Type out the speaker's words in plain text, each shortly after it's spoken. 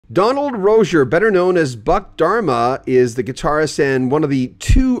Donald Rozier, better known as Buck Dharma, is the guitarist and one of the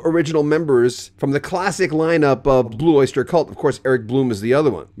two original members from the classic lineup of Blue Oyster Cult. Of course, Eric Bloom is the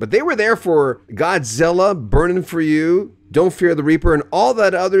other one. But they were there for Godzilla, Burning for You, Don't Fear the Reaper, and all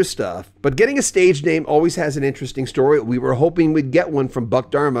that other stuff. But getting a stage name always has an interesting story. We were hoping we'd get one from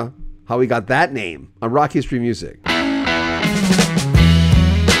Buck Dharma, how he got that name on Rock History Music.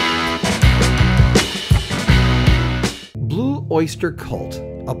 Blue Oyster Cult,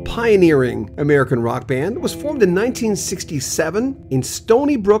 a pioneering American rock band, was formed in 1967 in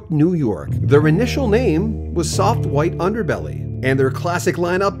Stony Brook, New York. Their initial name was Soft White Underbelly, and their classic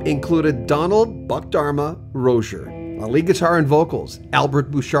lineup included Donald Buck Dharma Rozier on lead guitar and vocals,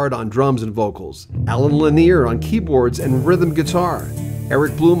 Albert Bouchard on drums and vocals, Alan Lanier on keyboards and rhythm guitar,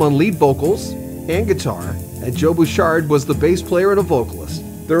 Eric Bloom on lead vocals and guitar, and Joe Bouchard was the bass player and a vocalist.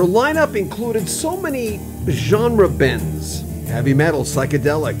 Their lineup included so many genre bends: heavy metal,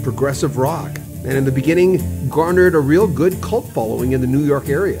 psychedelic, progressive rock, and in the beginning garnered a real good cult following in the New York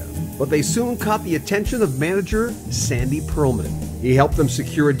area. But they soon caught the attention of manager Sandy Pearlman. He helped them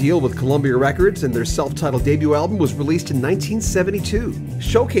secure a deal with Columbia Records, and their self-titled debut album was released in 1972,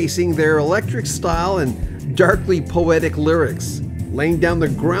 showcasing their electric style and darkly poetic lyrics, laying down the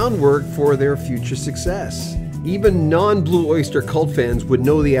groundwork for their future success. Even non-Blue Oyster Cult fans would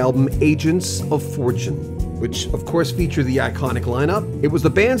know the album Agents of Fortune, which of course featured the iconic lineup. It was the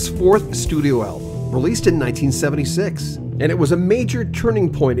band's fourth studio album, released in 1976, and it was a major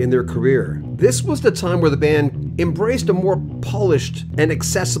turning point in their career. This was the time where the band embraced a more polished and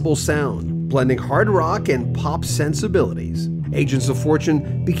accessible sound, blending hard rock and pop sensibilities. Agents of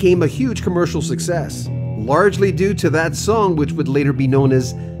Fortune became a huge commercial success, largely due to that song, which would later be known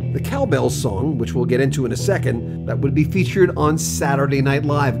as the Cowbell Song, which we'll get into in a second, that would be featured on Saturday Night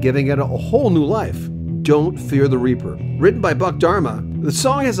Live, giving it a whole new life. Don't Fear the Reaper. Written by Buck Dharma, the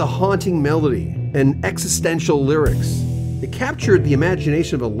song has a haunting melody and existential lyrics. It captured the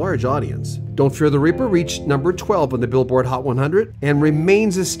imagination of a large audience. Don't Fear the Reaper reached number 12 on the Billboard Hot 100 and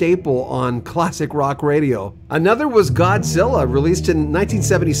remains a staple on classic rock radio. Another was Godzilla, released in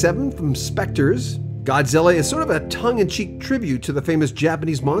 1977 from Spectres. Godzilla is sort of a tongue-in-cheek tribute to the famous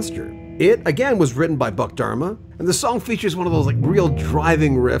Japanese monster. It, again, was written by Buck Dharma, and the song features one of those real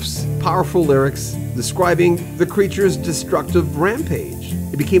driving riffs, powerful lyrics, describing the creature's destructive rampage.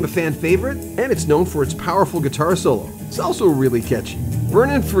 It became a fan favorite, and it's known for its powerful guitar solo. It's also really catchy.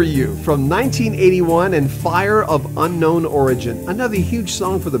 Burnin' for You from 1981 and Fire of Unknown Origin, another huge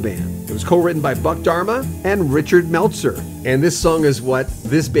song for the band. It was co-written by Buck Dharma and Richard Meltzer. And this song is what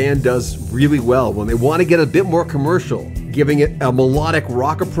this band does really well when they want to get a bit more commercial, giving it a melodic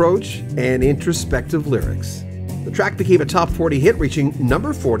rock approach and introspective lyrics. The track became a top 40 hit, reaching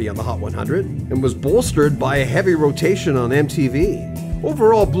number 40 on the Hot 100, and was bolstered by a heavy rotation on MTV.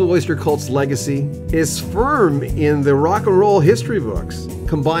 Overall, Blue Oyster Cult's legacy is firm in the rock and roll history books,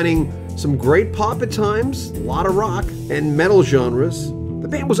 combining some great pop at times, a lot of rock, and metal genres. The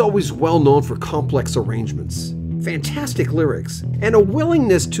band was always well known for complex arrangements, fantastic lyrics, and a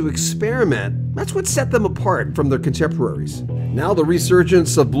willingness to experiment. That's what set them apart from their contemporaries. Now the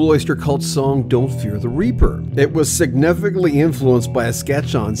resurgence of Blue Oyster Cult's song Don't Fear the Reaper. It was significantly influenced by a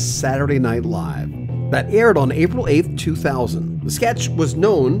sketch on Saturday Night Live that aired on April 8th, 2000. The sketch was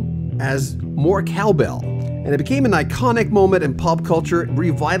known as More Cowbell, and it became an iconic moment in pop culture,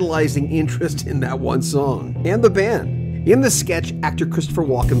 revitalizing interest in that one song and the band. In the sketch, actor Christopher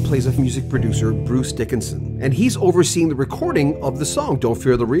Walken plays a music producer, Bruce Dickinson, and he's overseeing the recording of the song Don't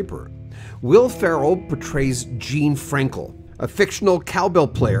Fear the Reaper. Will Ferrell portrays Gene Frankel, a fictional cowbell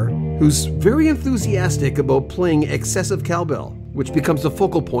player who's very enthusiastic about playing excessive cowbell, which becomes the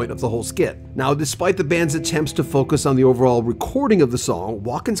focal point of the whole skit. Now, despite the band's attempts to focus on the overall recording of the song,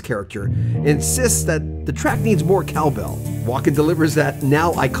 Walken's character insists that the track needs more cowbell. Walken delivers that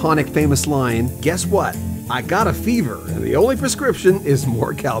now iconic famous line, "Guess what? I got a fever, and the only prescription is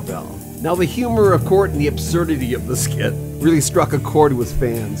more cowbell." Now, the humor, of course, and the absurdity of the skit really struck a chord with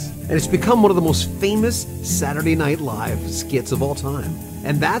fans, and it's become one of the most famous Saturday Night Live skits of all time.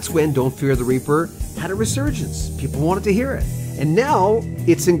 And that's when Don't Fear the Reaper had a resurgence. People wanted to hear it. And now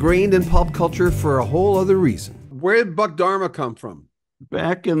it's ingrained in pop culture for a whole other reason. Where did Buck Dharma come from?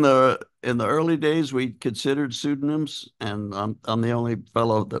 Back in the early days, we considered pseudonyms, and I'm the only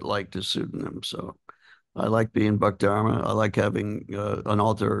fellow that liked a pseudonym. So I like being Buck Dharma. I like having an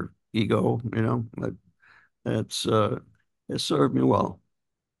alter ego. It's it served me well.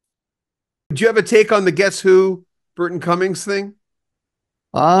 Do you have a take on the Guess Who Burton Cummings thing?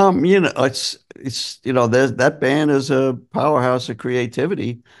 There's that band is a powerhouse of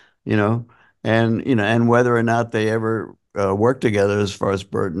creativity, and whether or not they ever worked together as far as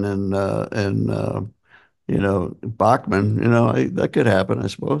Burton and Bachman. That could happen, I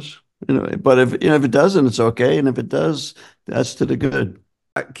suppose. But if it doesn't, it's okay, and if it does, that's to the good.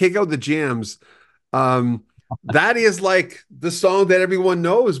 Kick Out the Jams. Um, that is like the song that everyone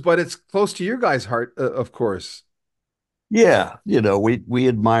knows, but it's close to your guys' heart, of course. Yeah, we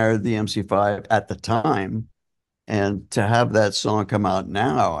admired the MC5 at the time, and to have that song come out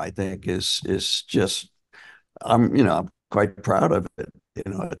now, I think is just I'm quite proud of it.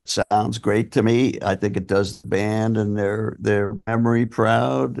 It sounds great to me. I think it does the band and their memory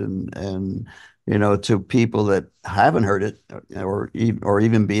proud, and to people that haven't heard it or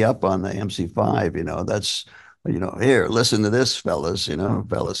even be up on the MC5, that's here, listen to this, fellas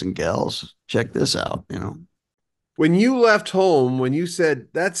and gals, check this out. When you left home, when you said,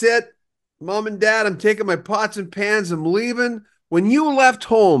 "That's it, mom and dad, I'm taking my pots and pans, I'm leaving." When you left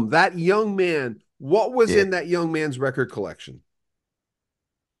home, that young man, what was Yeah. in that young man's record collection?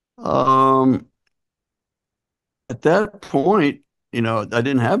 Um, at that point, I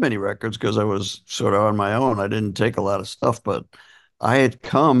didn't have many records because I was sort of on my own. I didn't take a lot of stuff, but I had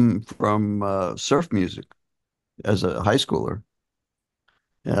come from surf music as a high schooler.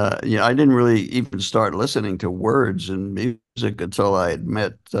 I didn't really even start listening to words and music until I had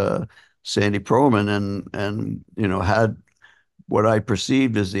met Sandy Pearlman and had what I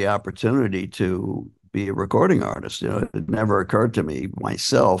perceived as the opportunity to be a recording artist. It never occurred to me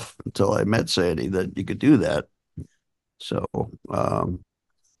myself until I met Sandy that you could do that. So, um,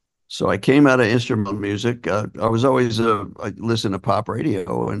 so I came out of instrumental music. I was always I listened to pop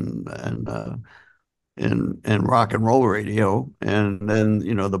radio and rock and roll radio, and then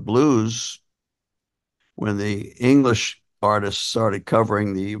the blues. When the English artists started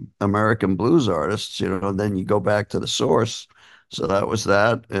covering the American blues artists, then you go back to the source. So that was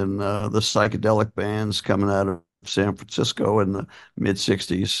that, and the psychedelic bands coming out of San Francisco in the mid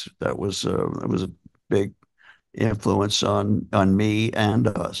 '60s. That was a big influence on me and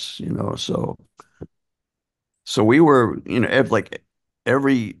us. So we were, like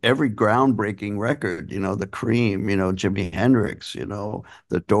every groundbreaking record, the Cream, Jimi Hendrix,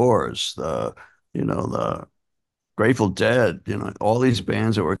 the Doors, the Grateful Dead, all these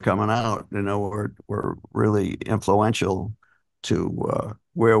bands that were coming out, were really influential to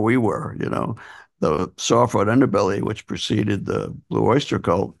where we were. The Soft Road Underbelly, which preceded the Blue Oyster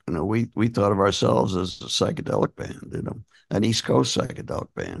Cult, we thought of ourselves as a psychedelic band, an East Coast psychedelic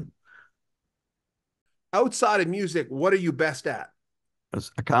band. Outside of music, what are you best at?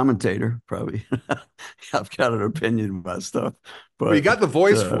 As a commentator, probably. I've got an opinion about stuff, Well, you but got the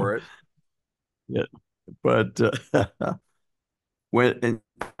voice uh, for it. yeah, but when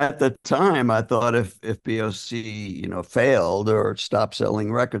at the time I thought if BOC failed or stopped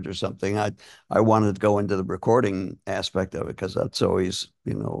selling records or something, I wanted to go into the recording aspect of it because that's always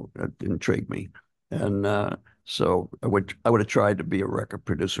intrigued me, and so I would have tried to be a record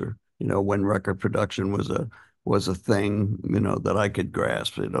producer, when record production was a thing, that I could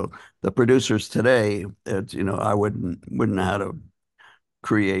grasp. The producers today, I wouldn't know how to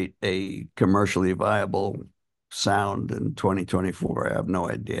create a commercially viable sound in 2024. I have no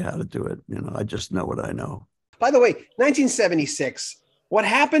idea how to do it. I just know what I know. By the way, 1976, what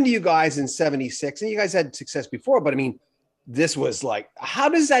happened to you guys in 76? And you guys had success before, but I mean, this was like, how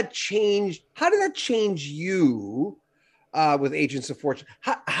does that change? How did that change you with Agents of Fortune?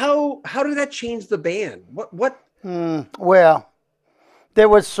 How did that change the band? What? Well, there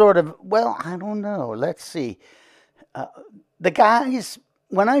was sort of, well, I don't know. Let's see. The guys,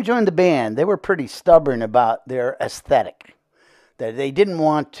 when I joined the band, they were pretty stubborn about their aesthetic. That they didn't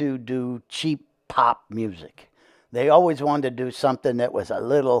want to do cheap pop music. They always wanted to do something that was a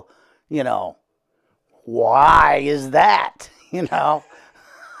little, why is that?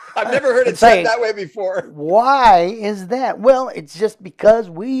 I've never heard it said that way before. Why is that? Well, it's just because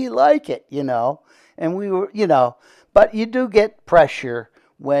we like it, and we were, but you do get pressure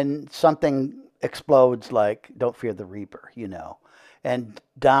when something explodes like Don't Fear the Reaper, And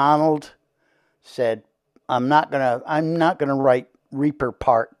Donald said, I'm not gonna write Reaper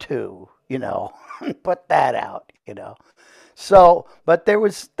Part 2, put that out, So, but there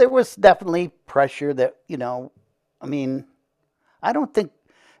was definitely pressure that, I mean, I don't think,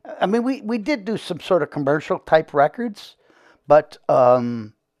 I mean, we did do some sort of commercial type records, but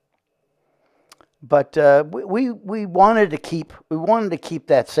we wanted to keep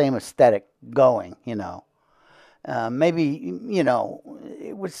that same aesthetic going, maybe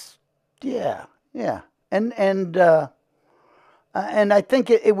it was yeah, and I think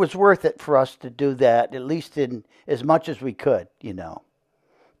it was worth it for us to do that, at least in as much as we could,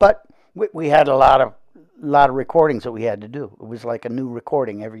 But we had a lot of lot of recordings that we had to do. It was like a new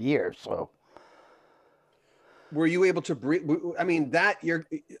recording every year. So were you able to breathe? I mean, that you're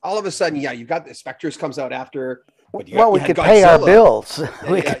all of a sudden, yeah, you got the Spectres comes out after. But well, we could pay our bills.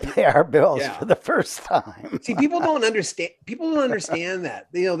 We could pay our bills for the first time. See, people don't understand. People don't understand that.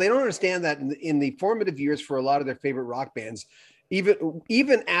 You know, they don't understand that in the formative years for a lot of their favorite rock bands,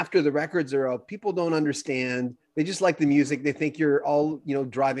 even after the records are out, people don't understand. They just like the music. They think you're all, you know,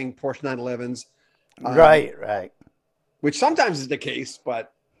 driving Porsche 911s. Right. Which sometimes is the case,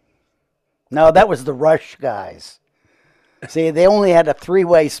 but no, that was the Rush guys. See, they only had a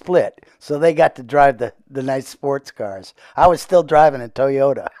 3-way split, so they got to drive the nice sports cars. I was still driving a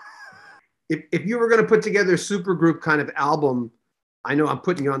Toyota. If you were going to put together a supergroup kind of album, I know I'm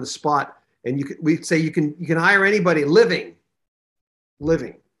putting you on the spot, and we'd say you can hire anybody living,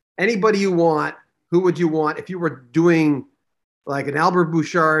 anybody you want. Who would you want if you were doing like an Albert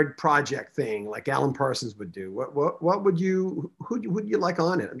Bouchard project thing, like Alan Parsons would do? What would you who would you like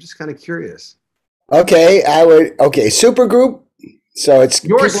on it? I'm just kind of curious. Okay, supergroup. So it's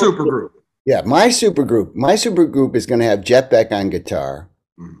your supergroup. Yeah, my supergroup. My supergroup is going to have Jeff Beck on guitar.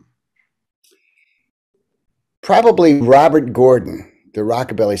 Probably Robert Gordon, the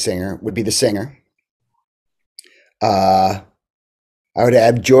rockabilly singer, would be the singer. I would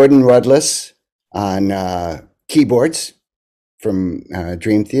have Jordan Rudess on keyboards from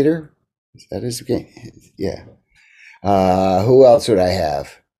Dream Theater. Is that his game? Yeah. Who else would I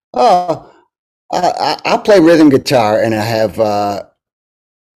have? I'll play rhythm guitar, and I have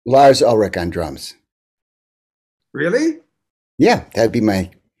Lars Ulrich on drums. Really? Yeah, that'd be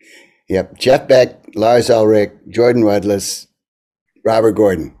my. Yep, Jeff Beck, Lars Ulrich, Jordan Rudess, Robert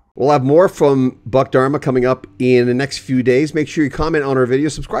Gordon. We'll have more from Buck Dharma coming up in the next few days. Make sure you comment on our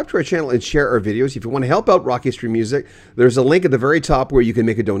videos, subscribe to our channel, and share our videos. If you want to help out Rock History Music, there's a link at the very top where you can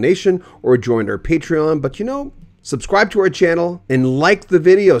make a donation or join our Patreon. But subscribe to our channel and like the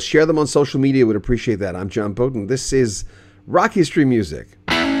videos. Share them on social media. Would appreciate that. I'm John Bowden. This is Rock History Music.